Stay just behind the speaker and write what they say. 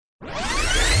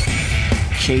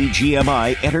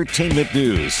KGMI Entertainment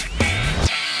News.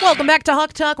 Welcome back to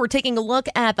Hawk Talk. We're taking a look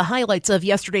at the highlights of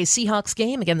yesterday's Seahawks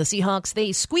game. Again, the Seahawks,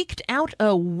 they squeaked out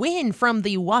a win from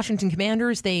the Washington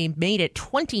Commanders. They made it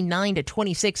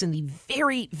 29-26 in the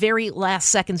very, very last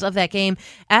seconds of that game.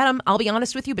 Adam, I'll be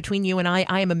honest with you, between you and I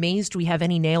am amazed we have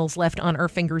any nails left on our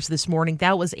fingers this morning.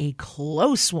 That was a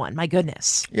close one. My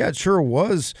goodness. Yeah, it sure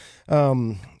was.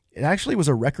 It actually was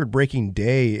a record-breaking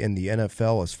day in the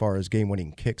NFL as far as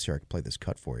game-winning kicks. Here, I can play this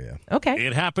cut for you. Okay.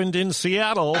 It happened in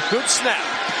Seattle. Good snap.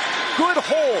 Good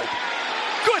hold.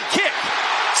 Good kick.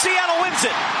 Seattle wins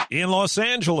it. In Los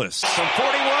Angeles. From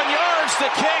 41 yards, the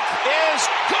kick is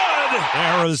good.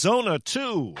 Arizona,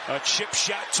 too. A chip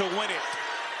shot to win it.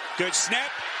 Good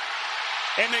snap.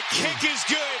 And the kick is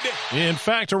good. In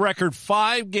fact, a record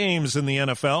 5 games in the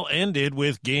NFL ended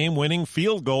with game-winning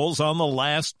field goals on the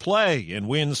last play, and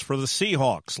wins for the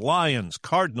Seahawks, Lions,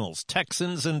 Cardinals,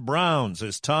 Texans, and Browns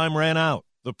as time ran out.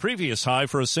 The previous high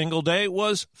for a single day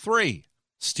was 3.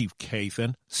 Steve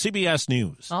Kathan, CBS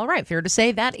News. All right, fair to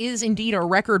say that is indeed a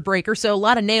record breaker. So a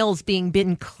lot of nails being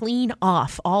bitten clean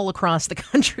off all across the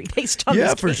country based on this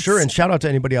Yeah, for case. sure. And shout out to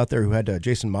anybody out there who had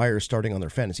Jason Myers starting on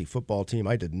their fantasy football team.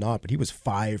 I did not, but he was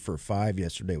 5 for 5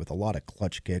 yesterday with a lot of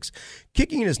clutch kicks.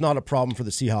 Kicking is not a problem for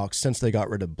the Seahawks since they got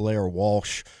rid of Blair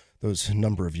Walsh those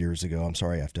number of years ago. I'm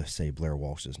sorry I have to say Blair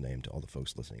Walsh's name to all the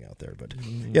folks listening out there. But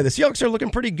yeah, the Seahawks are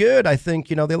looking pretty good. I think,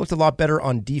 they looked a lot better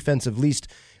on defense, at least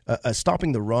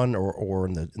stopping the run or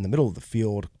in the middle of the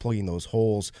field, plugging those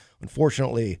holes.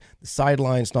 Unfortunately, the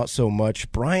sidelines, not so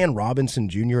much. Brian Robinson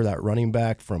Jr., that running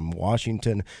back from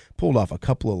Washington, pulled off a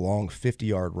couple of long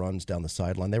 50-yard runs down the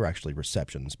sideline. They were actually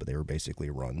receptions, but they were basically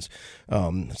runs.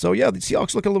 So, yeah, the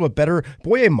Seahawks look a little bit better.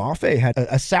 Boye Mafe had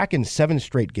a sack in 7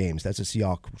 straight games. That's a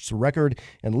Seahawks record.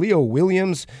 And Leo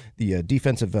Williams, the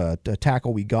defensive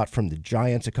tackle we got from the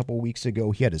Giants a couple weeks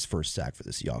ago, he had his first sack for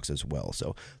the Seahawks as well.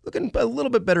 So, looking a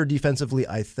little bit better defensively,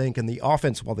 I think. And the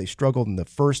offense, while they struggled in the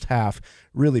first half,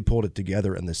 really pulled it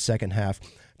together in the second half.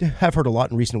 I have heard a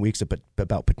lot in recent weeks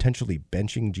about potentially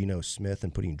benching Geno Smith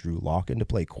and putting Drew Lock into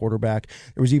play quarterback.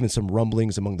 There was even some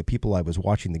rumblings among the people I was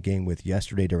watching the game with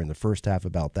yesterday during the first half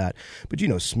about that. But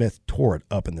Geno Smith tore it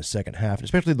up in the second half, and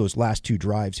especially those last 2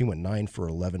 drives. He went 9 for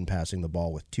 11 passing the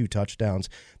ball with 2 touchdowns.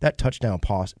 That touchdown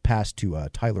pass to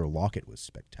Tyler Lockett was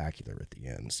spectacular at the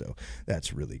end, so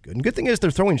that's really good. And good thing is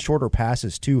they're throwing shorter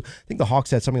passes too. I think the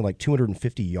Hawks had something like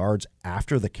 250 yards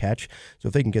after the catch, so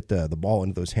if they can get the ball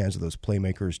into those hands of those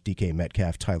playmakers, DK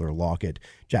Metcalf, Tyler Lockett,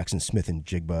 Jackson Smith and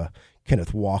Jigba,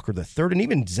 Kenneth Walker III, and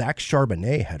even Zach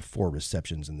Charbonnet had 4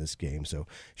 receptions in this game. So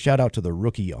shout out to the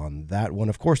rookie on that one.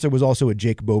 Of course, there was also a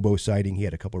Jake Bobo sighting. He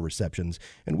had a couple receptions,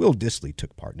 and Will Dissly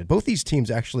took part in it. Both these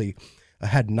teams actually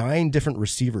had 9 different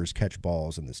receivers catch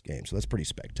balls in this game, so that's pretty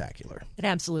spectacular. It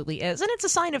absolutely is, and it's a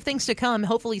sign of things to come.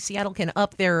 Hopefully Seattle can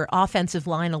up their offensive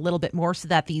line a little bit more so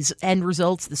that these end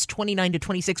results, this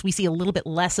 29-26, we see a little bit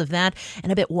less of that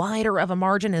and a bit wider of a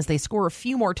margin as they score a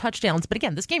few more touchdowns. But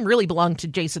again, this game really belonged to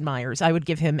Jason Myers. I would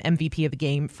give him MVP of the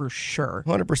game for sure.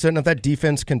 100%. If that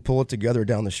defense can pull it together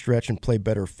down the stretch and play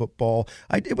better football.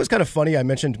 It was kind of funny. I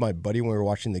mentioned to my buddy when we were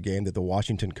watching the game that the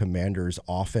Washington Commanders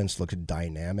offense looked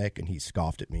dynamic, and he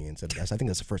scoffed at me and said, I think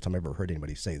that's the first time I ever heard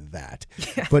anybody say that.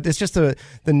 Yeah. But it's just the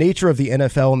nature of the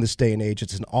NFL in this day and age.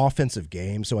 It's an offensive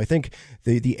game. So I think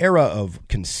the era of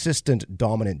consistent,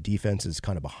 dominant defense is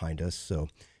kind of behind us. So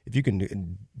if you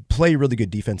can play really good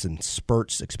defense in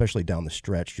spurts, especially down the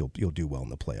stretch, you'll do well in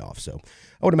the playoffs. So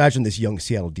I would imagine this young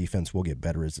Seattle defense will get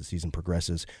better as the season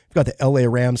progresses. We've got the LA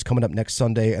Rams coming up next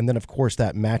Sunday, and then, of course,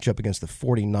 that matchup against the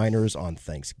 49ers on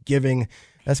Thanksgiving.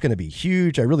 That's going to be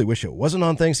huge. I really wish it wasn't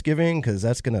on Thanksgiving because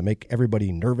that's going to make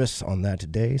everybody nervous on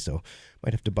that day. So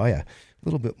might have to buy a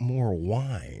little bit more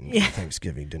wine for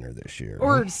Thanksgiving dinner this year.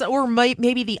 Or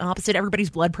maybe the opposite.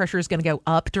 Everybody's blood pressure is going to go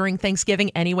up during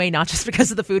Thanksgiving anyway, not just because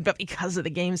of the food, but because of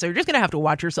the game. So you're just going to have to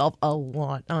watch yourself a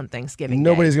lot on Thanksgiving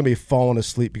Nobody's Day. going to be falling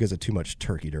asleep because of too much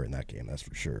turkey during that game, that's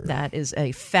for sure. That is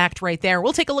a fact right there.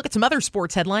 We'll take a look at some other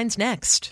sports headlines next.